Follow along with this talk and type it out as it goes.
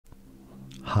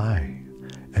Hi,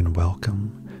 and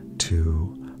welcome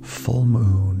to Full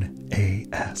Moon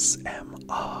ASMR,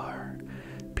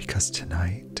 because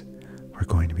tonight we're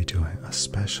going to be doing a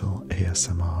special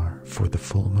ASMR for the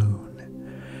full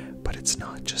moon. But it's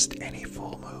not just any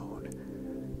full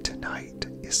moon. Tonight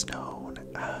is known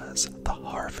as the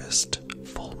Harvest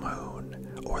Full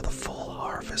Moon, or the Full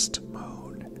Harvest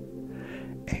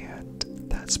Moon. And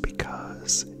that's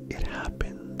because it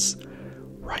happens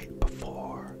right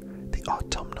before the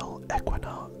Autumnal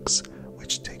Equinox,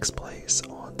 which takes place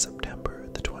on September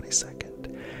the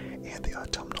 22nd. And the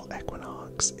Autumnal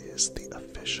Equinox is the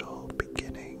official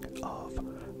beginning of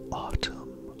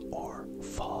autumn or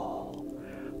fall,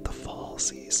 the fall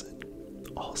season.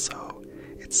 Also,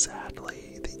 it's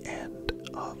sadly the end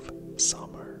of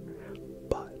summer,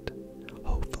 but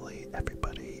hopefully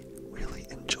everybody really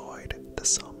enjoyed the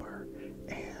summer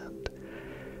and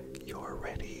you're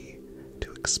ready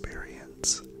to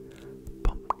experience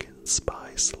pumpkin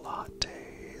spice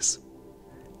lattes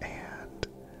and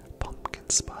pumpkin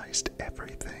spiced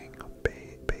everything,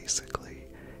 basically.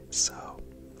 So,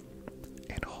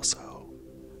 and also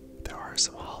there are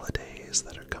some holidays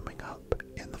that are coming up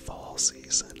in the fall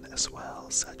season as well,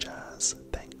 such as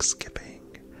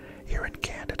Thanksgiving. Here in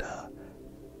Canada,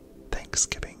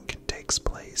 Thanksgiving takes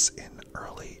place in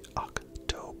early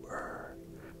October,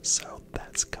 so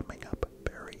that's coming up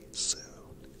very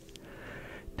soon.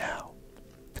 Now,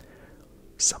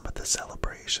 some of the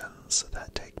celebrations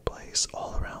that take place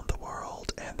all around the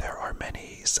world, and there are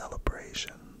many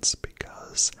celebrations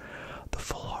because the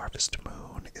full harvest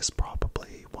moon is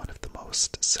probably one of the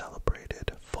most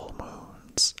celebrated full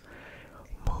moons.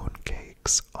 Moon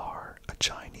cakes are a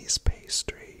Chinese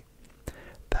pastry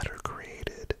that are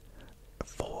created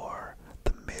for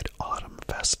the Mid-Autumn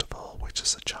Festival, which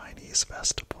is a Chinese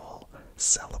festival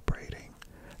celebrating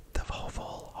the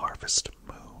full harvest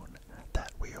moon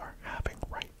that we are having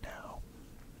right now.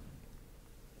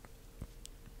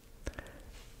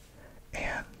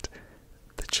 And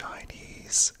the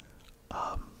Chinese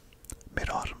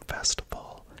Mid-Autumn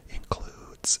Festival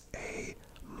includes a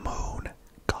moon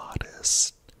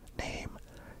goddess named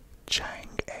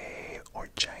Chang'e or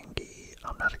Changi.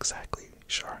 I'm not exactly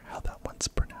sure how that one's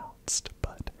pronounced,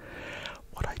 but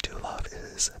what I do love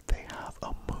is that they have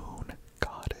a moon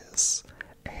goddess,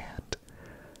 and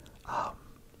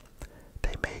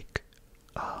they make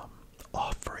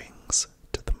offerings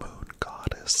to the moon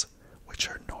goddess, which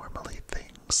are normally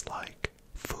things like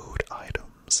food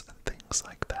items and things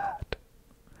like that.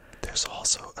 There's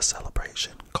also a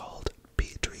celebration called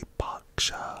Pitri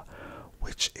Paksha,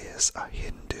 which is a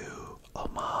Hindu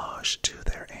homage to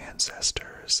their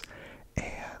ancestors,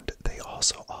 and they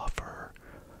also offer,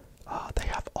 they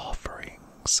have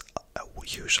offerings,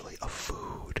 usually of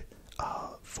food,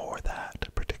 for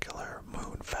that particular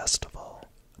moon festival.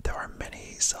 There are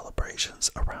many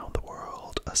celebrations around the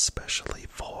world, especially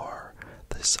for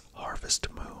this harvest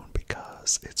moon,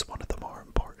 because it's one of the more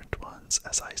important ones,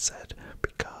 as I said,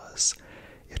 because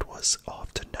it was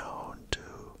often known to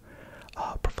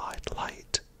provide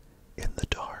light in the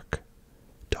dark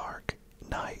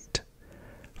night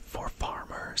for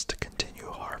farmers to continue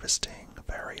harvesting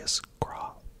various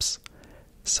crops,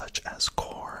 such as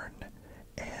corn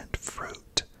and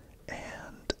fruit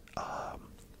and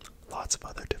lots of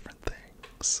other different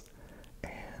things.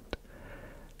 And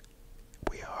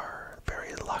we are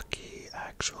very lucky,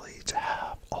 actually, to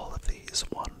have all of these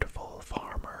wonderful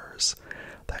farmers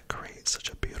that create such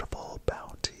a beautiful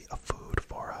bounty of food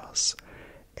for us.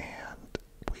 And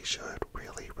we should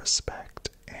really respect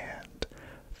and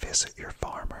visit your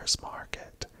farmer's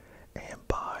market and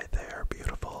buy their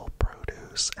beautiful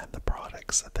produce and the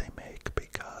products that they make,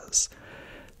 because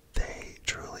they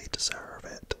truly deserve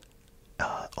it,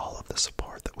 all of the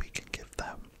support that we can give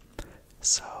them.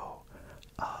 So,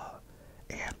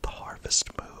 and the harvest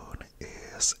moon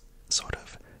is sort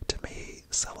of, to me,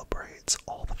 celebrates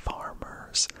all the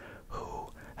farmers who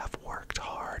have worked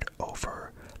hard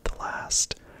over the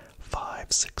last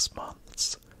 5-6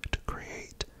 months to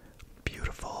create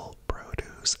beautiful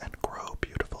produce and grow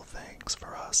beautiful things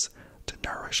for us, to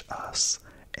nourish us,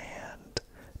 and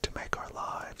to make our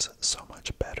lives so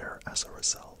much better as a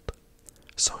result.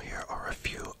 So here are a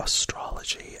few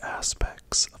astrology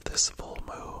aspects of this full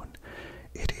moon.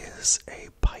 It is a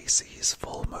Pisces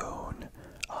full moon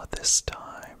this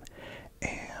time,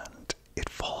 and it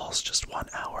falls just 1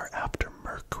 hour after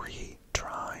Mercury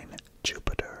trine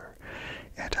Jupiter,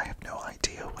 and I have no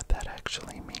idea what that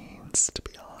actually means, to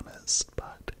be honest,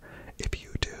 but if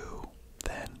you do,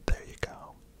 then there you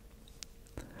go.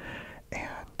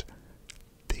 And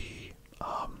the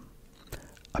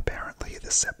apparently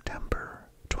the September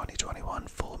 2021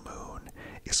 full moon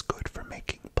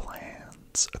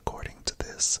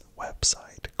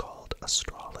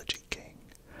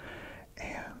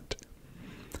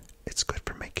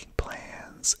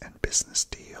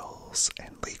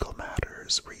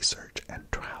research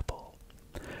and travel.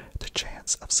 The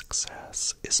chance of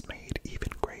success is made even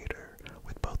greater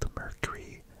with both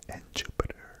Mercury and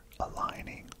Jupiter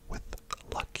aligning with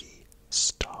lucky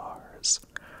stars.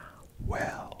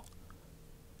 Well,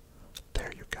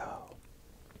 there you go.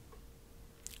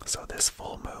 So this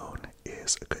full moon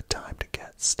is a good time to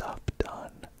get stuff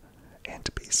done and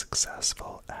to be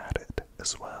successful at it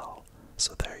as well.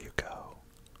 So there you go.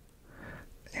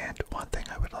 And one thing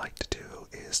I would like to do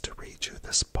is to read you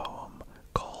this poem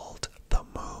called The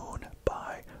Moon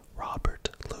by Robert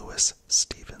Louis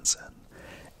Stevenson.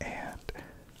 And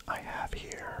I have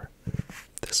here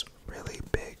this really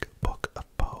big book of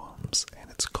poems,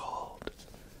 and it's called,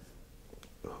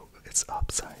 it's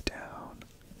upside down.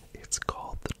 It's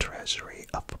called The Treasury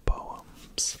of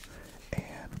Poems,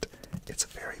 and it's a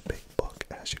very big book,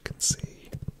 as you can see,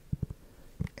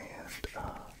 and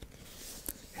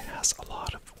it has a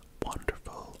lot of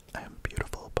wonderful and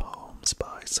beautiful poems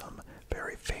by some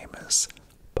very famous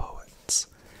poets.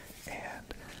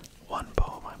 And one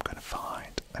poem I'm going to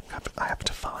find, I have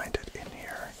to find it in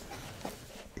here,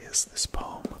 is this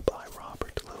poem by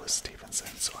Robert Louis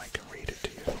Stevenson, so I can read it to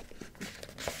you.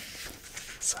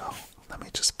 So let me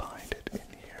just find it in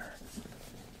here.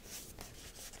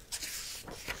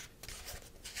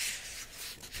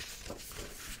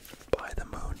 By the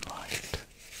moonlight.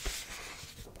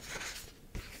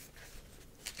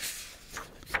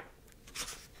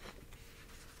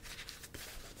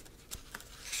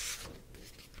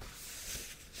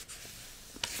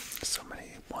 So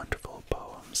many wonderful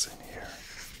poems in here.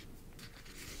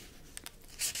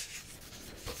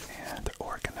 And they're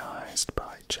organized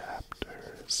by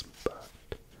chapters, but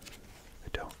I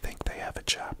don't think they have a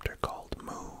chapter called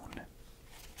Moon.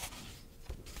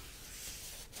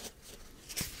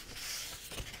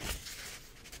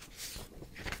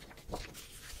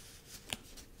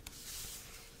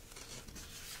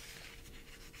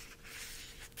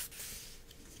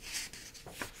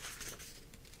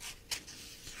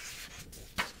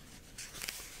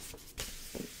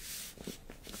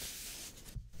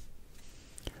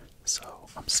 So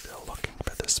I'm still looking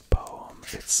for this poem.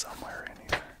 It's somewhere in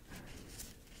here.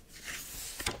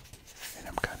 And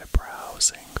I'm kind of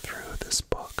browsing through this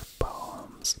book of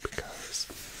poems because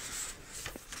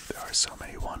there are so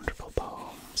many wonderful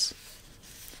poems.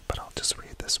 But I'll just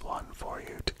read this one for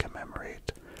you to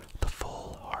commemorate the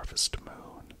full harvest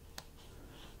moon.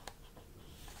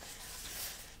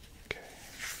 Okay.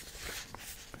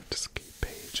 Just keep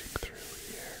paging through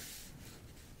here.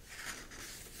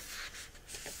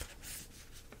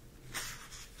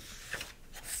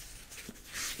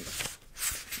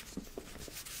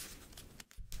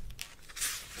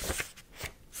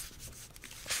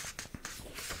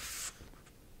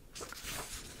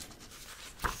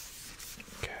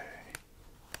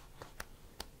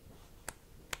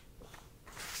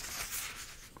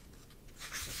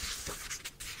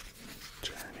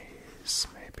 Journeys,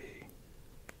 maybe.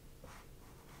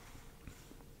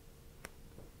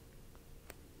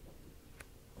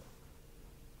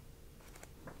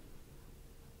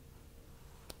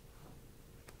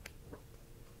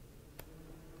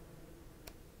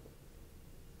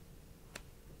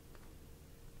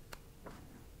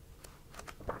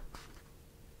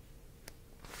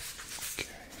 Okay,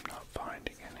 I'm not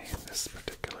finding any in this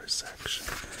particular section.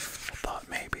 I thought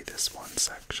maybe this one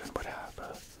section would have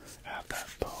that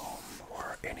poem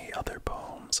or any other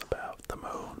poems about the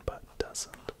moon, but it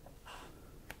doesn't.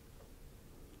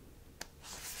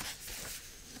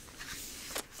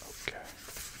 Okay.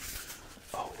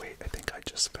 Oh wait, I think I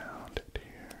just found it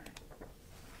here.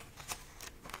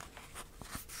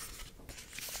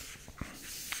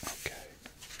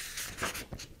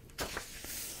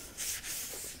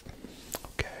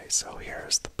 Okay, so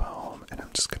here's the poem, and I'm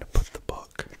just going to put the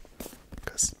book,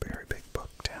 because very big book,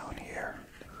 down here,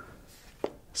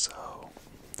 so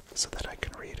that I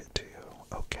can read it to you.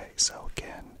 Okay, so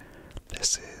again,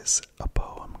 this is a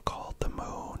poem called The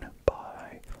Moon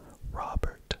by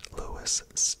Robert Louis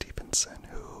Stevenson,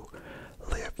 who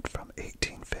lived from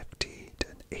 1850 to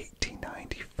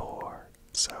 1894,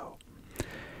 so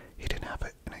he didn't have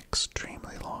an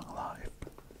extremely long life,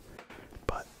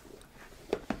 but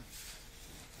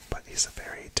he's a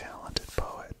very talented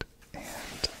poet.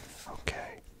 And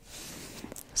okay,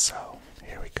 so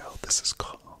here we go. This is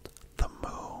called The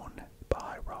Moon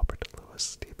by Robert Louis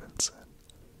Stevenson.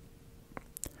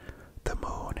 The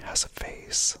moon has a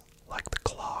face like the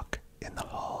clock in the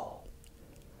hall.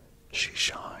 She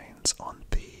shines on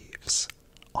thieves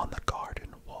on the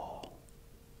garden wall,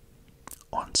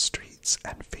 on streets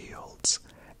and fields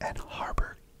and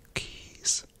harbor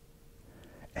quays,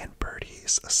 and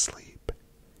birdies asleep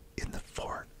in the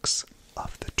forks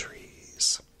of the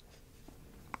trees.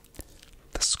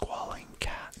 The squalling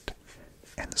cat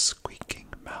and the squeaking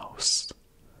mouse,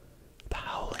 the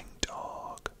howling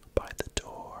dog by the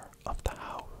door of the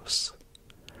house,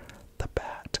 the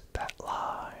bat that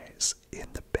lies in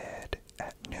the bed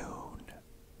at noon,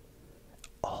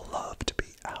 all love to be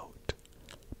out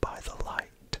by the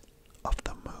light of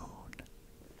the moon.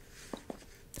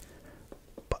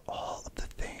 But all of the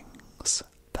things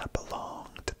that belong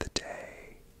to the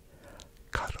day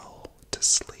cuddle to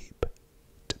sleep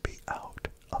to be out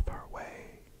of her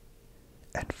way,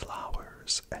 and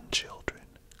flowers and children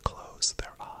close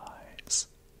their eyes,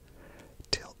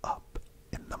 till up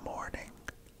in the morning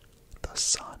the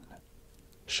sun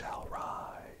shall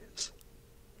rise.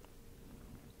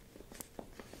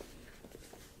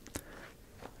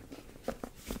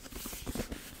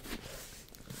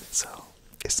 So,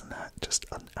 isn't that just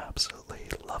an absolutely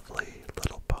lovely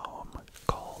little poem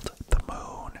called The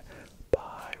Moon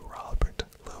by Robert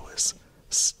Louis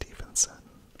Stevenson?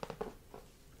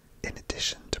 In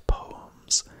addition to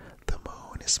poems, the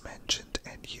moon is mentioned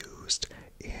and used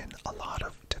in a lot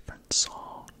of different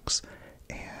songs,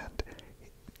 and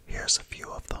here's a few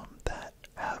of them that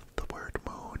have the word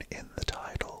moon in the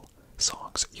title,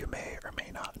 songs you may or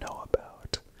may not know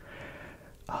about.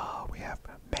 We have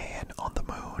Man on the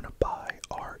Moon by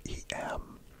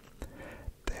R.E.M.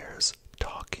 There's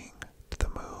Talking to the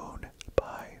Moon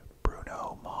by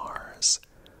Bruno Mars,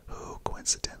 who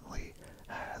coincidentally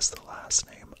has the last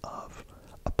name of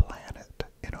a planet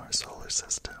in our solar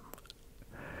system,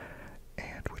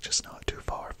 and which is not too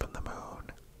far from the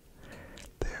moon.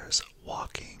 There's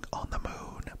Walking on the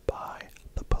Moon by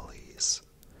The Police.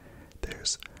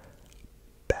 There's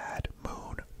Bad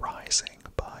Moon Rising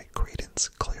by Creedence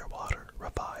Clearwater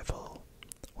Revival,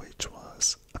 which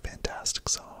was a fantastic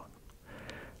song.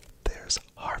 There's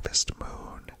Harvest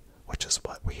Moon, which is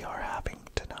what we are having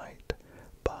tonight,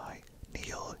 by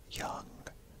Neil Young.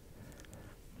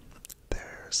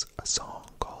 There's a song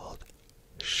called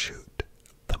Shoot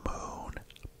the Moon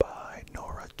by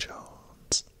Norah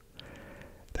Jones.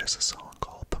 There's a song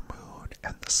called The Moon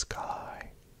and the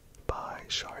Sky by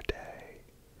Sade.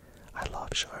 I love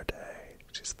Sade.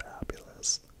 She's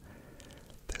fabulous.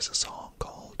 There's a song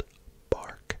called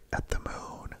Bark at the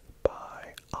Moon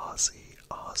by Ozzy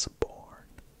Osbourne.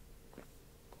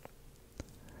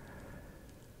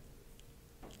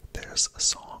 There's a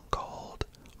song called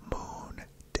Moon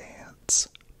Dance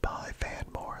by Van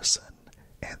Morrison,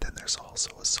 and then there's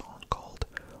also a song called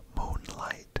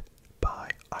Moonlight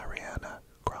by Ariana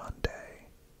Grande,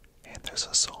 and there's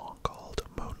a song called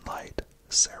Moonlight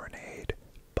Serenade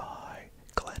by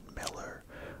Glenn Miller,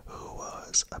 who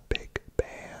was a big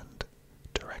band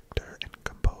director and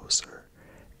composer,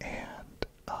 and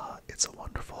it's a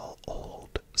wonderful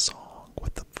old song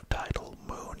with the title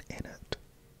Moon in it.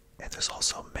 And there's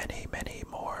also many, many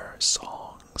more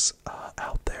songs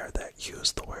out there that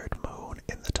use the word moon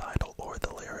in the title or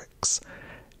the lyrics.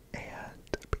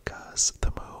 And because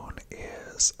the moon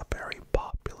is a very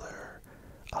popular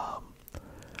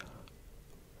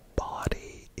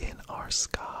body in our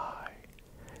sky,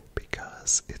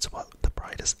 because it's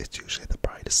usually the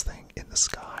brightest thing in the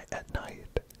sky at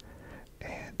night.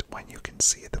 And when you can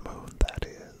see the moon, that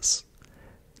is.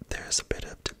 There's a bit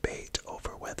of debate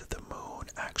over whether the moon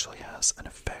actually has an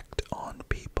effect on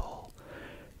people,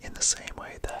 in the same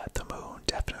way that the moon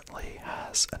definitely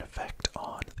has an effect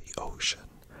on the ocean.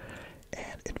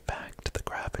 And in fact, the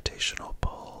gravitational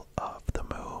pull of the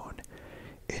moon,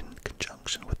 in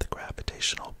conjunction with the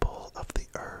gravitational pull of the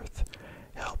Earth,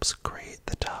 helps create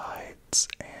the tides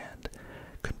and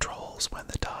controls when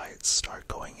the tides start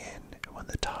going in and when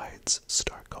the tides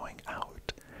start going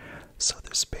out. So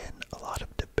there's been a lot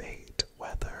of debate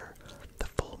whether the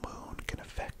full moon can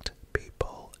affect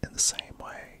people in the same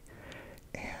way.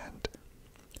 And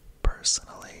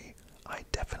personally, I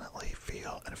definitely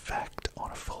feel an effect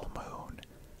on a full moon.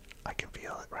 I can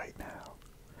feel it right now.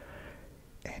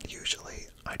 And usually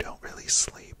I don't really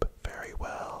sleep very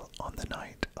well on the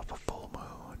night of a full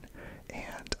moon,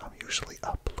 and I'm usually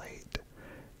up late,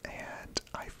 and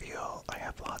I feel I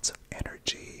have lots of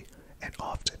energy, and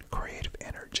often creative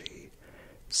energy,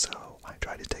 so I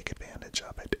try to take advantage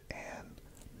of it and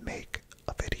make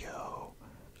a video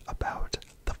about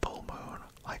the full moon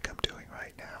like I'm doing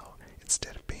right now,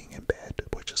 instead of being in bed,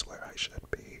 which is where I should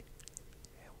be.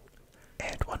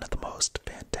 And one of the most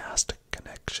fantastic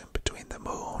connection between the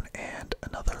moon and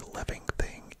another living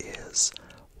thing is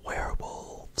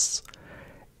werewolves.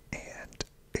 And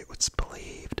it was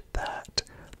believed that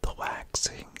the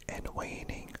waxing and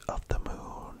waning of the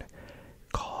moon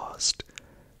caused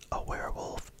a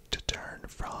werewolf to turn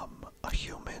from a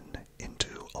human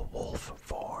into a wolf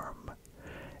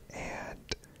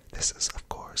this is, of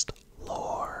course,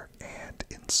 lore and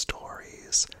in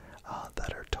stories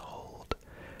that are told,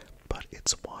 but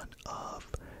it's one of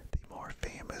the more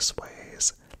famous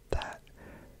ways that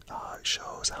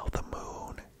shows how the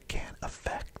moon can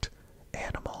affect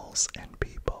animals and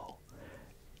people.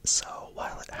 So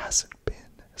while it hasn't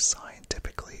been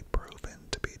scientifically proven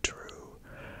to be true,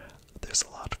 there's a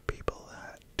lot of people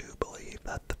that do believe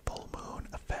that the full moon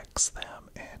affects them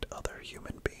and other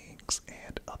human beings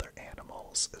and other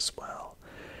animals as well,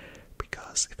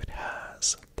 because if it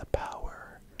has the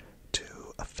power to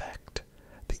affect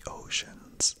the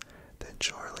oceans, then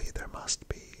surely there must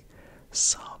be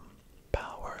some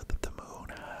power that the moon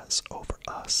has over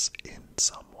us in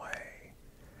some way.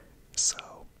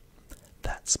 So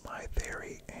that's my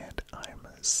theory, and I'm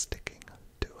sticking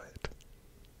to it.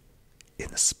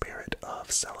 In the spirit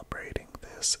of celebrating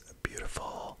this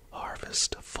beautiful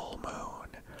harvest full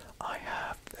moon, I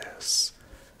have this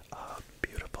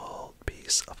beautiful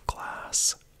piece of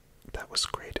glass that was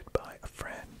created by a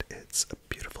friend. It's a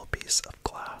beautiful piece of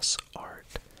glass art,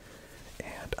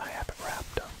 and I have it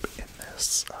wrapped up in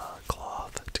this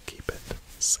cloth to keep it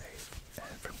safe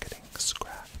and from getting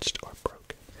scratched or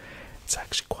broken. It's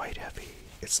actually quite heavy.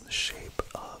 It's in the shape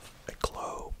of a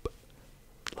globe,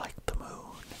 like the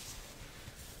moon.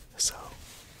 So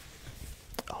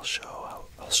I'll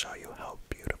show you how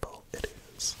beautiful it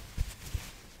is.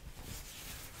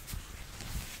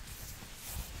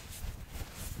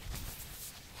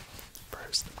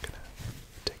 First, I'm gonna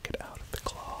take it out of the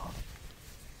cloth.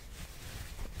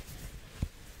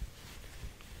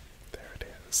 There it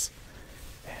is.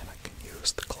 And I can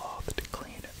use the cloth to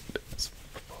clean it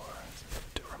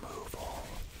to remove all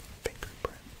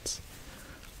fingerprints.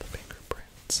 The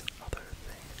fingerprints and other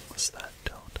things that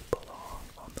don't belong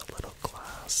on the little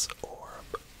glass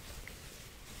orb.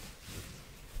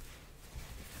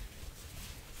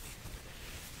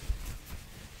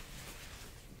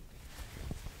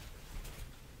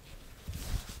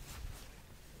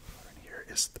 And here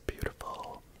is the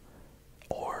beautiful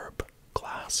orb,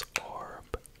 glass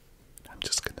orb. I'm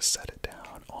just going to set it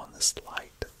down on this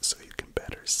light so you can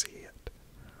better see it.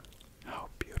 How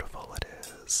beautiful it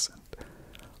is, and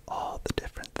all the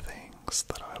different things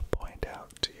that I'll point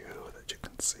out to you that you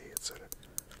can see. It's sort of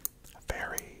a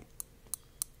very,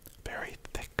 very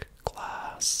thick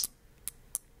glass.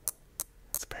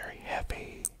 It's very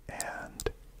heavy, and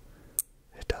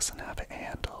it doesn't have a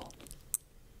handle.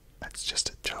 That's just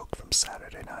a joke from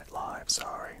Saturday Night Live,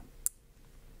 sorry.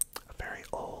 A very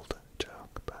old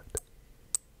joke, but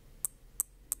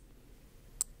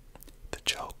the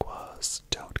joke was,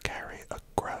 don't carry a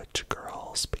grudge,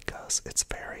 girls, because it's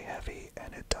very heavy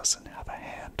and it doesn't have a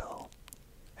handle.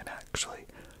 And actually,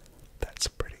 that's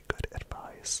pretty good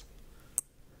advice.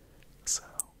 So,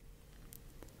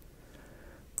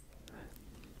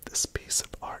 this piece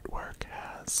of artwork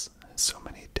has so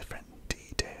many different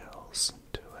details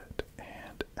to it,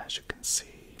 and as you can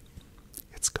see,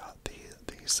 it's got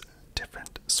these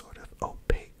different sort of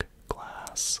opaque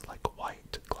glass, like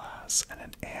white glass and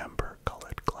an amber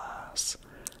colored glass,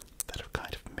 that have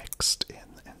kind of mixed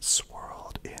in and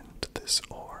swirled into this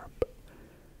orb.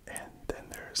 And then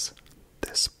there's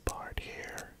this part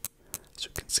here. As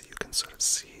you can see, you can sort of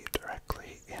see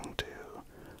directly into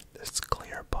this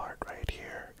clear part right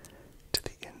here to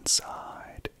the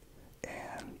inside.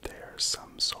 And there's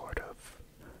some sort of,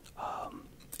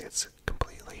 it's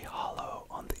completely hollow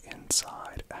on the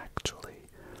inside, actually.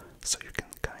 So you can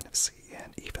kind of see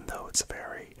in, even though it's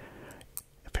very,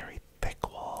 very thick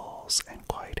walls and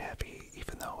quite heavy,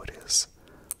 even though it is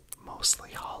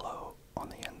mostly hollow on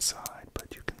the inside,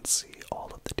 but you can see all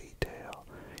of the detail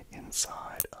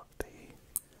inside of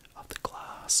the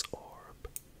glass orb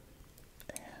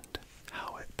and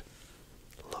how it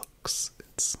looks.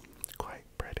 It's quite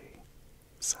pretty.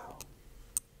 So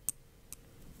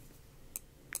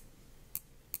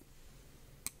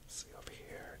see over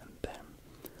here, and then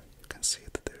you can see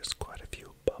that there's quite a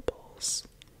few bubbles.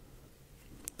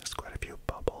 There's quite a few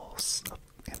bubbles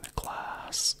in the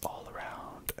glass all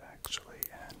around, actually,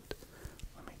 and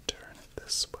let me turn it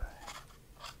this way.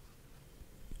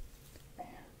 And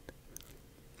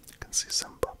you can see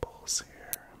some bubbles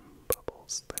here, and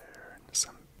bubbles there, and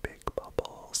some big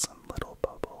bubbles, and little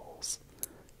bubbles,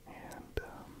 and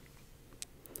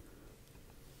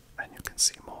you can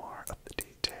see more of the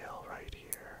detail right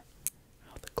here,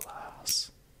 how the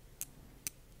glass,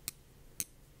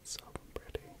 so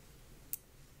pretty.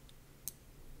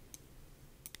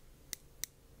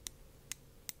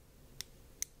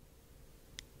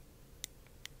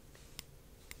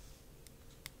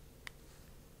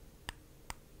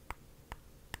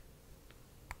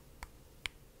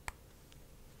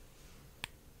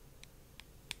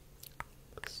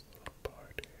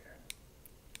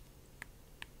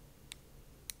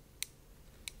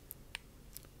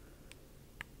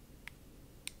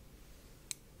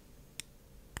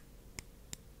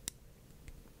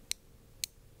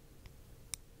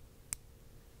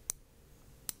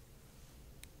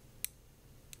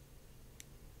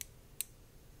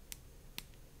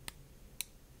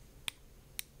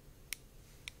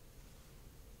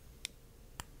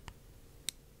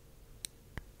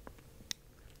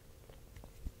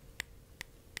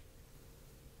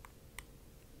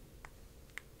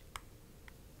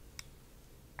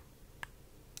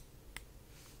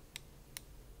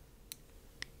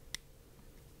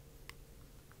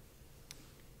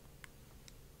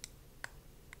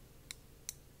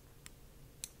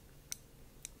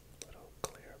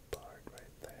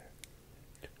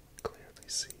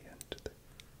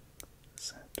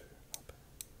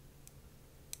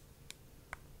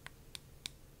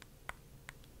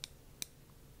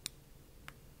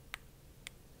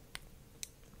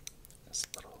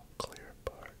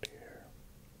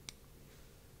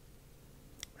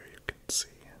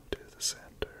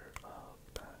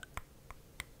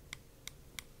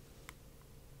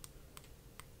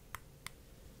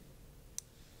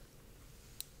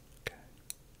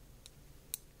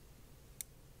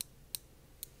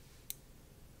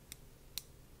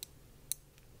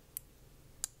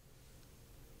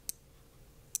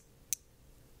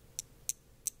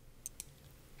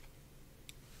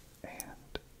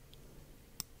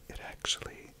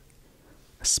 actually,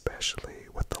 especially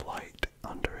with the light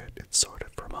under it, it sort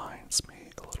of reminds me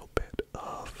a little bit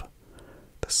of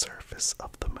the surface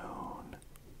of the moon.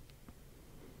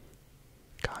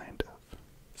 Kind of.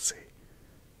 See?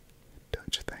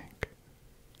 Don't you think?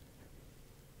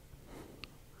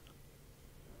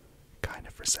 Kind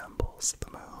of resembles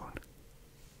the moon.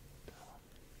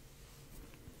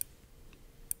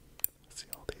 See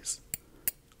all these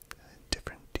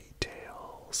different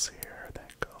details here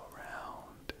that go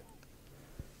around.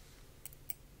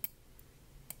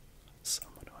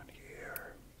 Someone on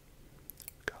here.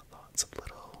 Got lots of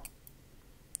little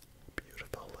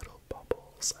beautiful little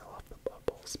bubbles. I love the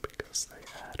bubbles because they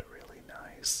add a really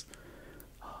nice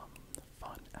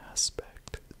fun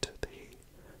aspect to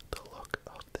the look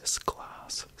of this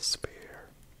glass sphere.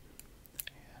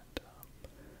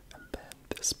 And then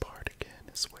this part again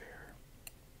is where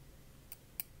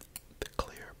the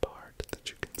clear part that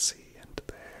you can see into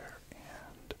there,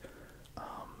 and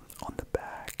on the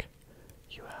back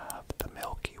you have the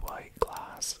milky white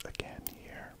glass again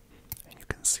here, and you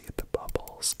can see the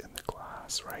bubbles in the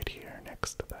glass right here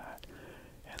next to that,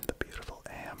 and the beautiful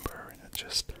amber, and it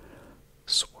just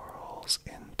swirls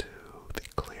into the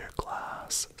clear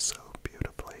glass so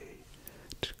beautifully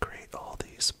to create all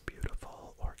these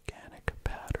beautiful organic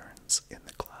patterns in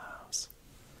the glass.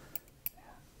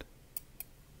 And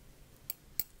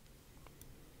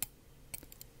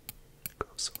it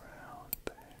goes around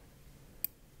there.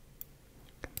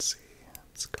 You can see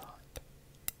it's got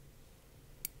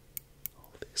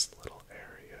all these little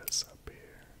areas up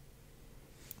here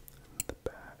in the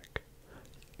back.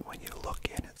 When you look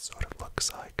in, it sort of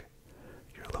looks like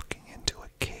you're looking into a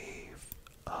cave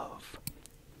of,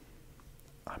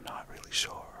 I'm not really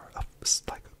sure,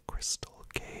 like a crystal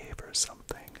cave or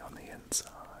something on the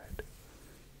inside.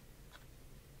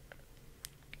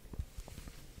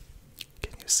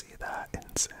 Can you see that?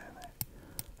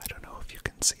 I don't know if you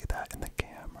can see that in the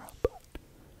camera, but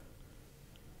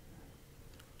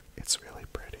it's really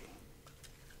pretty.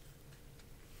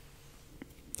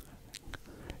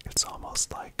 It's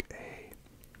almost like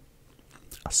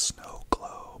a snow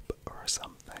globe or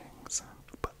something,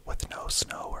 but with no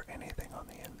snow or anything on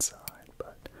the inside,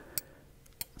 but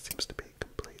it seems to be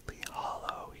completely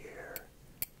hollow here.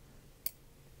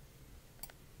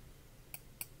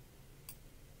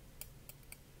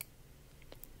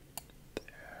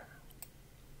 There.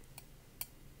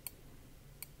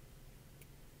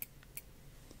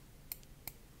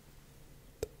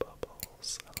 The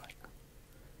bubbles, I like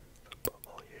the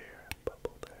bubble here,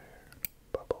 bubble there,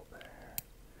 bubble there.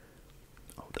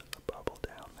 Oh, there's a bubble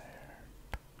down there.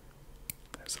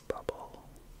 There's a bubble.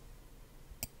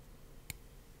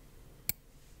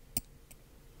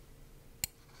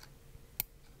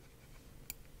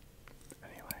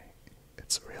 Anyway,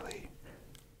 it's a really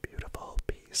beautiful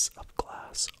piece of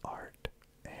glass art,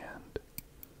 and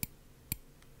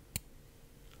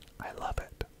I love it.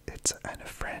 It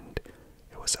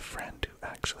was a friend who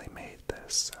actually made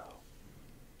this, so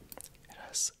it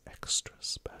has extra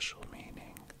special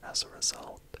meaning as a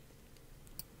result.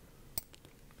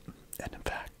 And in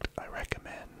fact, I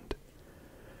recommend,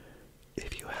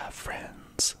 if you have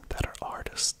friends that are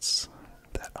artists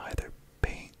that either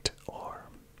paint or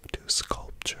do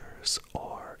sculptures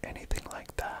or anything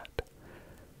like that,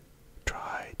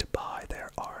 try to buy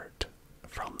their art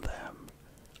from them,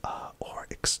 or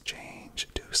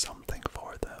do something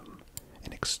for them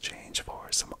in exchange for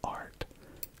some art,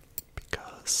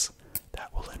 because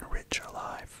that will enrich your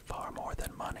life far more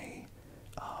than money.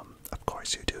 Of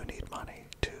course you do need money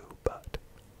too, but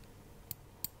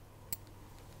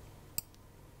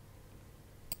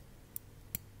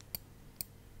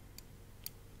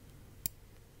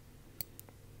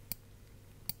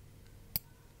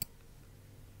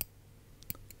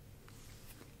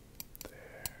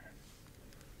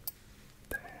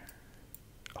there.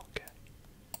 Okay.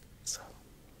 So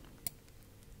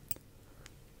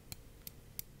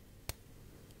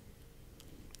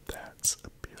that's a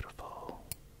beautiful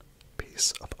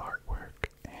piece of artwork,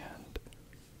 and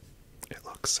it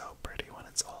looks so pretty when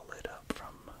it's all lit up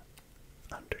from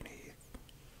underneath.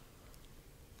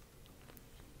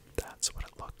 That's what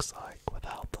it looks like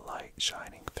without the light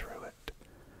shining through it.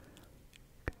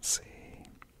 You can see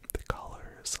the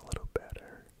colors a little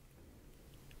better.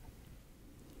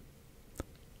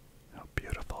 How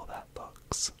beautiful that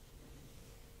looks.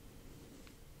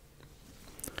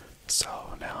 So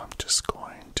now I'm just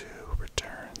going to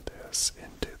return this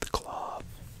into the cloth.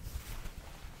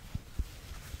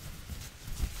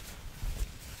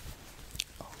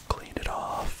 I'll clean it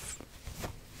off.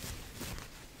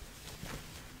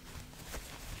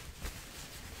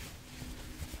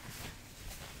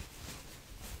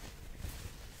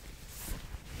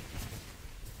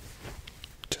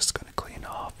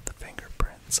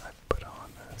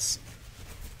 this.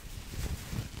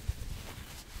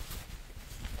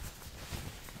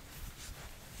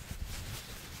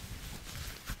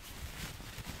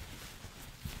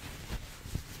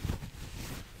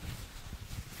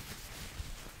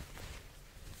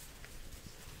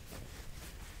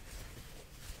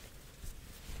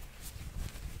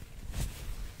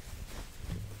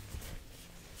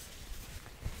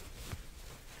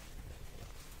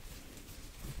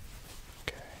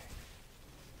 Okay,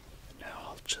 now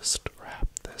I'll just wrap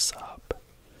this up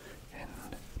in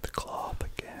the cloth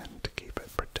again to keep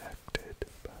it protected,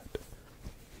 but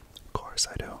of course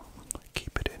I don't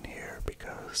keep it in here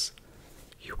because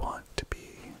you want to be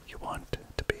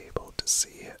able to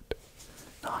see it,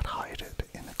 not hide it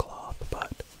in the cloth,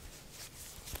 but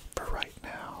for right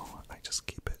now I just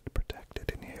keep it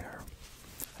protected in here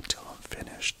until I'm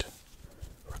finished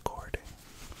recording.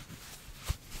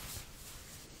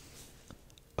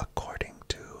 According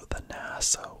to the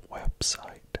NASA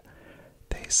website,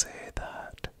 they say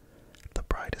that the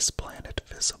brightest planet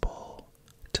visible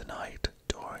tonight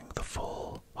during the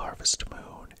full harvest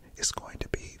moon is going to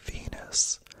be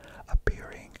Venus,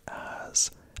 appearing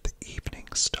as the evening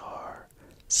star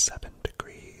 7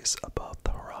 degrees above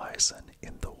the horizon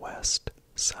in the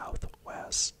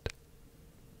west-southwest.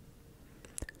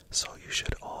 So you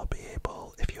should all be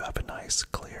able, if you have a nice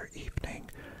clear evening,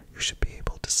 you should be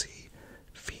able to see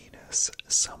Venus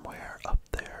somewhere up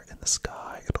there in the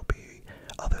sky. It'll be,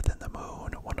 other than the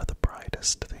moon, one of the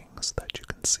brightest things that you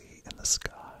can see in the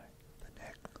sky.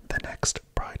 The next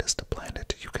brightest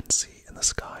planet you can see in the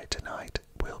sky tonight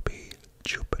will be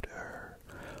Jupiter,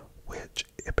 which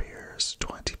appears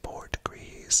 24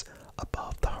 degrees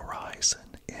above the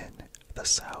horizon in the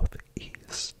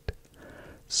southeast.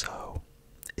 So,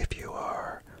 if you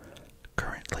are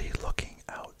currently looking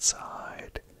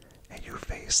outside and you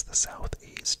face the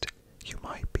southeast, you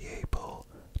might be able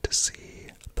to see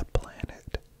the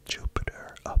planet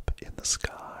Jupiter up in the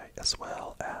sky, as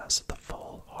well as the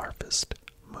full harvest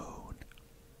moon.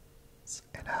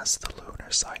 And as the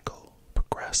lunar cycle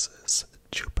progresses,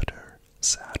 Jupiter,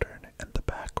 Saturn, and the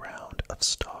background of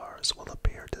stars will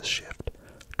appear to shift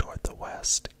toward the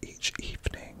west each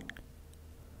evening.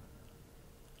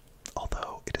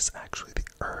 Although it is actually the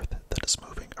Earth that is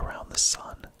moving around the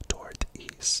sun toward the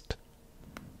east.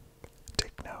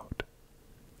 Take note.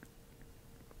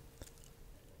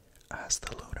 As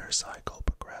the lunar cycle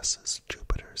progresses,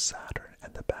 Jupiter, Saturn,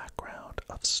 and the background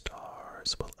of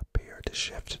stars will appear to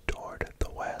shift toward the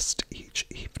west each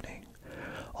evening,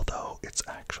 although it's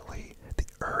actually the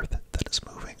Earth that is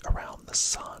moving around the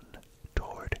sun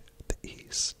toward the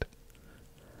east.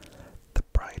 The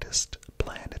brightest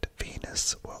planet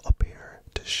Venus will appear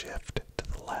to shift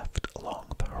to the left along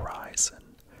the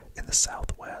horizon in the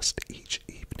southwest each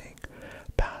evening,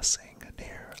 passing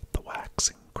near the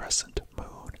waxing crescent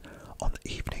moon on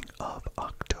the evening of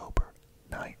October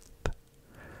 9th.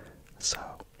 So,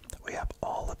 we have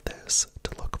all of this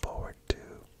to look forward to,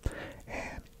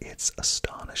 and it's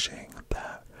astonishing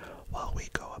that while we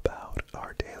go about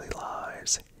our daily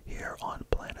lives here on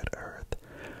planet Earth,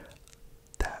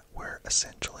 that we're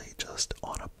essentially just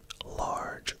on a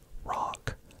large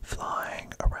rock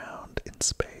flying around in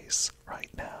space right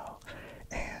now,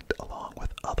 and along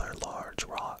with other large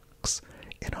rocks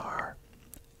in our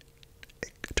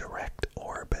direct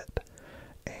orbit.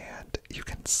 And you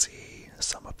can see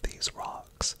some of these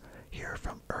rocks here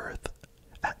from Earth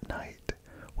at night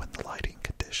when the lighting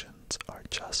conditions are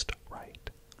just right.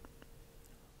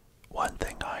 One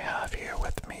thing I have here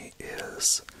with me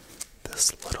is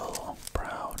this little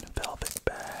brown velvet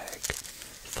bag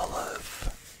full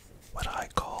of what I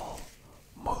call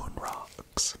moon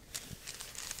rocks.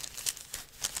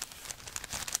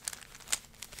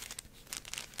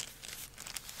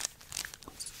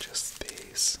 It's just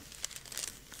these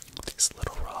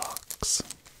little rocks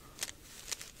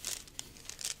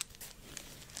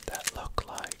that look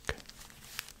like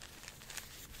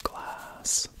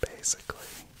glass, basically.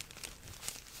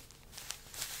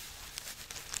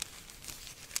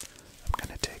 I'm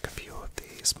going to take a few of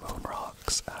these moon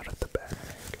rocks out of the bag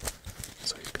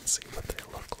so you can see what they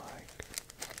look like.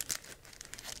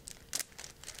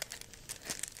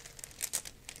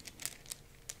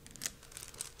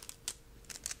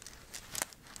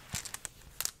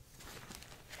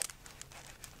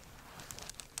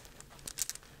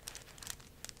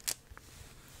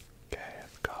 Okay,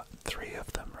 I've got 3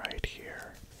 of them right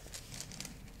here.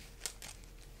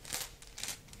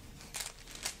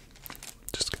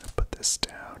 Just gonna put this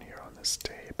down here on this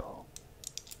table.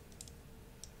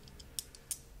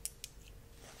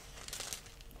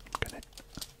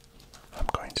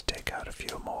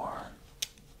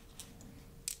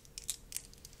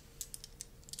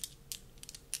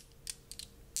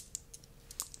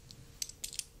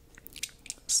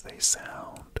 because they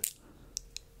sound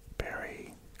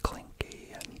very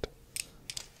clinky and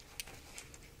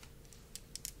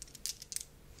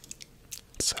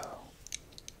so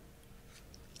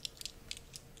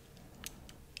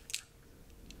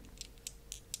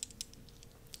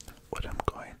what I'm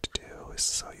going to do is,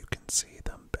 so you can see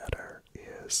them better,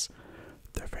 is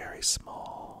they're very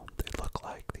small. They look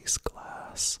like these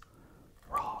glass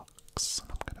rocks,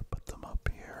 and I'm going to put them up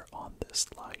here on this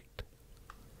light.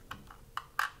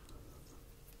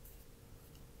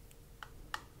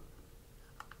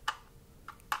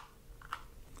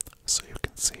 So you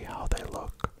can see how they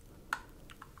look.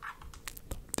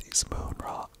 These moon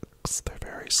rocks, they're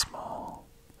very small,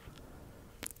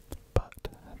 but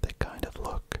they kind of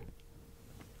look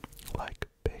like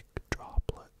big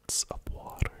droplets of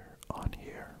water on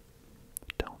here,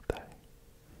 don't they?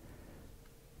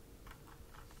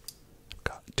 I've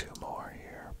got two more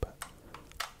here, but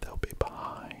they'll be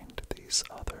behind these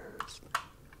others.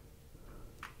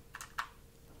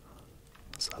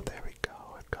 So there we go.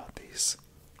 I've got these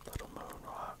little moon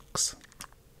rocks.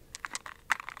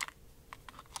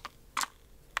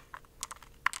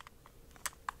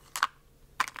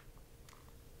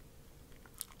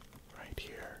 Right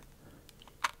here.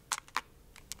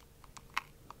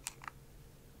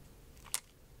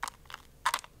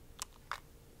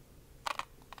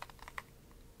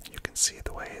 You can see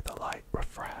the way the light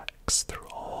refracts through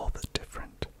all the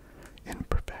different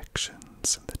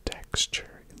imperfections and the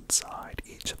texture inside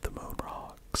each of the moon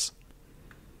rocks.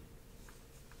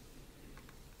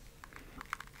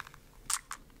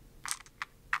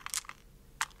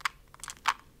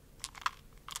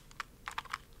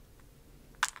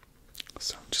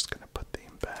 So I'm just going to put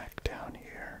them back down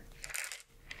here.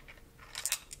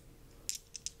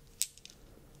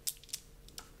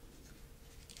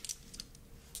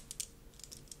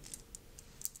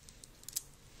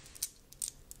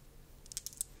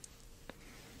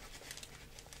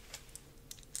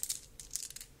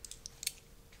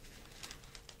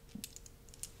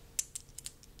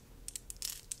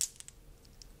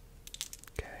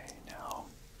 Okay, now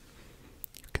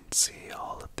you can see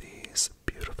all of these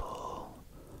beautiful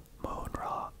moon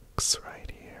rocks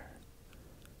right here.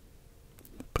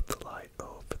 Put the light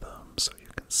over them so you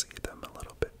can see them a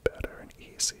little bit better and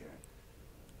easier.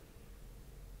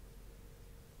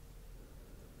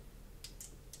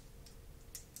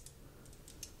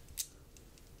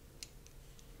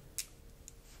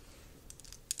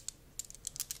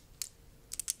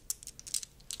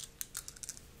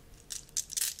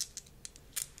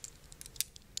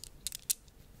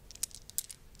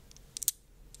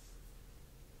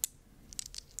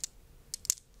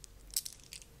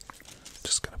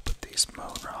 Just gonna put these moon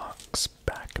rocks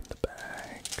back in the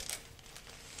bag.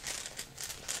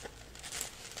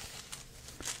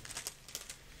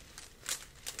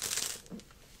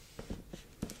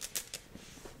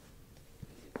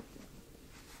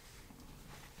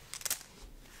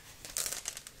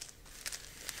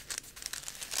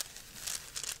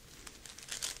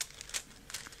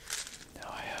 Now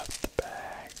I have the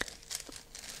bag.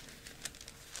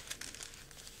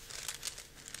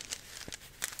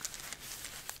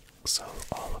 So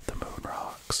all of the moon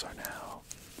rocks are now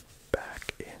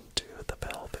back into the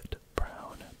velvet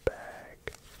brown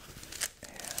bag,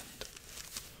 and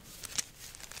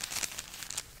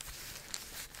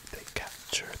they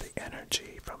capture the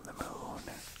energy from the moon,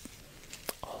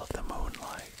 all of the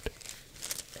moonlight,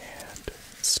 and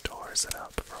stores it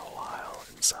up for a while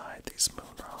inside these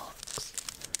moon rocks.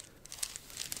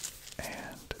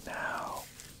 And now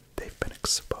they've been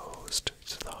exposed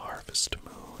to the harvest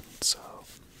moon, so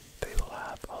they will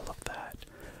have all of that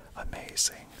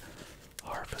amazing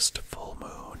harvest full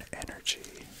moon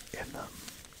energy in them.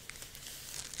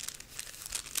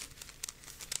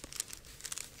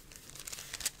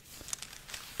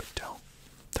 But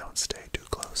don't stay too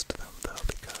close to them though,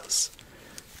 because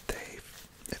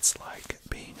it's like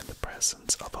being in the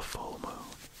presence of a full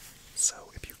moon. So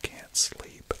if you can't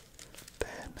sleep,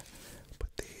 then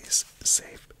put these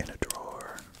safe in a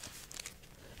drawer,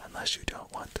 unless you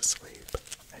don't want to sleep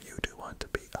and you do want to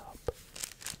be up.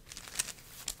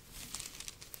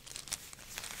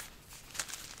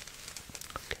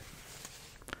 Okay.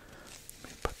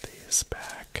 Let me put these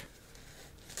back.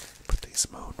 Put these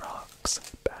moon rocks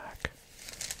back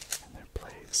in their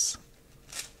place.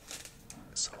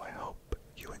 So I hope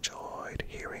you enjoyed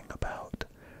hearing about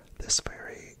this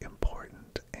very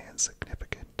important and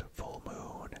significant full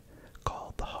moon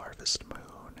called the harvest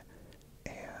moon,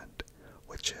 and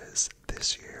which is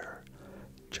this year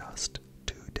just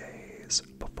 2 days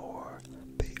before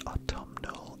the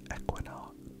autumnal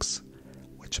equinox,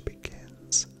 which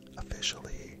begins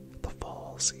officially the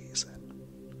fall season.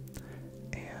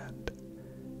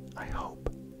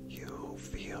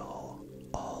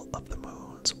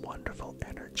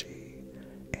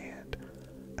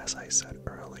 as I said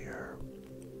earlier,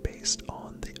 based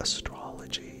on the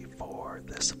astrology for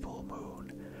this full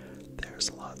moon,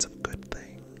 there's lots of good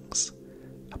things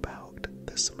about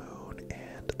this moon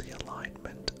and the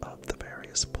alignment of the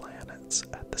various planets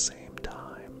at the same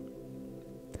time.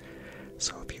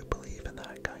 So if you believe in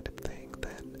that kind of thing,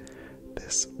 then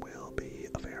this will be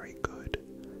a very good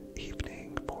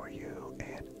evening for you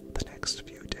and the next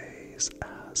few days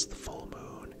as the full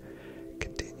moon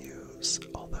continues,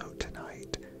 although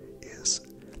tonight is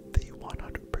the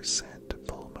 100%